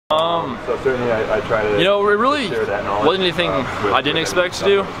So certainly I try to, you know, it really share that knowledge, wasn't anything I didn't expect to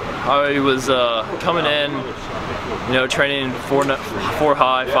do. I was coming in, you know, training 4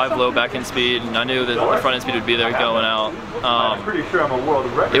 high, 5 low back end speed, and I knew that the front end speed would be there going out. I'm pretty sure I'm a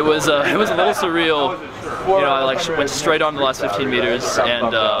world record. It was a little surreal. You know, I went straight on the last 15 meters,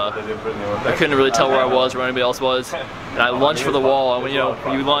 and I couldn't really tell where I was or where anybody else was. And I lunged for the wall, and when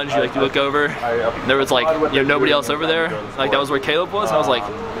you lunge, you look over, and there was nobody else over there. Like that was where Caleb was, and I was like,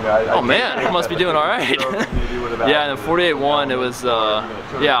 oh man, I must be doing all right. Yeah, and then 48.1, it was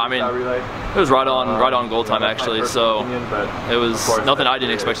yeah, I mean, it was right on goal time actually. So it was nothing I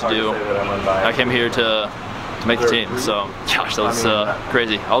didn't expect to do. I came here to make the team. So gosh, that was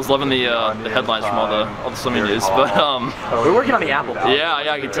crazy. I was loving the headlines from all the swimming news, but we're working on the apple. Yeah,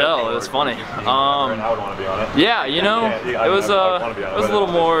 I could tell. It was funny. Yeah, you know, it was a little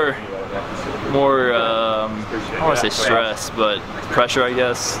more I don't want to say stress, but pressure, I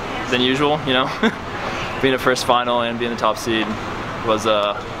guess, than usual. You know, being a first final and being the top seed was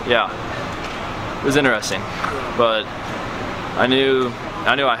yeah, it was interesting, but I knew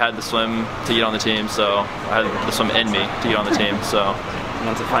I had the swim to get on the team, so I had the swim in me to get on the team. So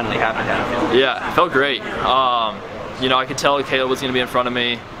once it finally happened, yeah, it felt great. You know, I could tell Caleb was going to be in front of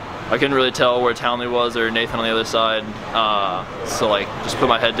me. I couldn't really tell where Townley was or Nathan on the other side. So like, just put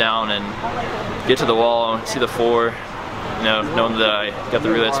my head down and get to the wall and see the 4. You know, knowing that I got the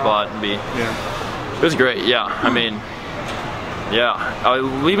relay spot and it was great. Yeah, I mean,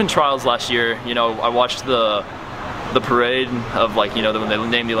 yeah. Leaving trials last year, you know, I watched the parade of, like, you know, when they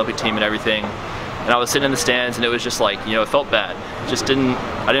named the Olympic team and everything, and I was sitting in the stands, and it was just like, you know, it felt bad. I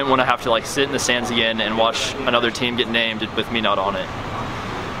didn't want to have to like sit in the stands again and watch another team get named with me not on it.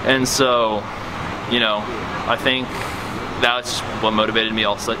 And so, you know, I think that's what motivated me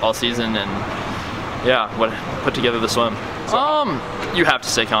all season, and yeah, what put together the swim. You have to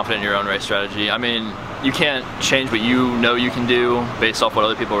stay confident in your own race strategy. I mean, you can't change what you know you can do based off what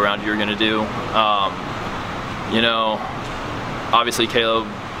other people around you are going to do. You know, obviously Caleb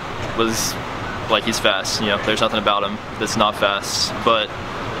was like, he's fast. You know, there's nothing about him that's not fast. But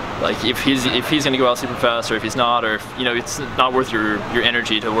like, if he's gonna go out super fast, or if he's not, or if, you know, it's not worth your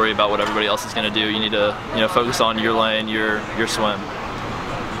energy to worry about what everybody else is gonna do. You need to, you know, focus on your lane, your swim.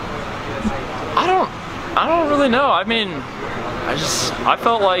 I don't really know. I mean, I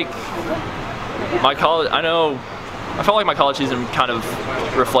felt like my college. I felt like my college season kind of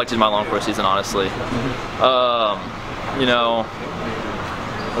reflected my long course season, honestly. You know,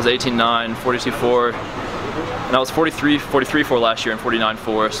 I was 18.9, 42.4, and I was 43.4 last year and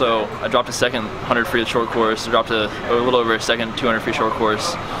 49.4. So I dropped a second 100 free short course. I dropped a little over a second 200 free short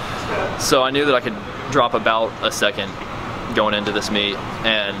course. So I knew that I could drop about a second going into this meet,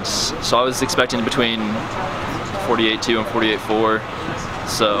 and so I was expecting between 48.2 and 48.4.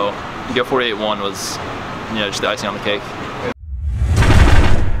 So to go 48.1 was, you know, just the icing on the cake.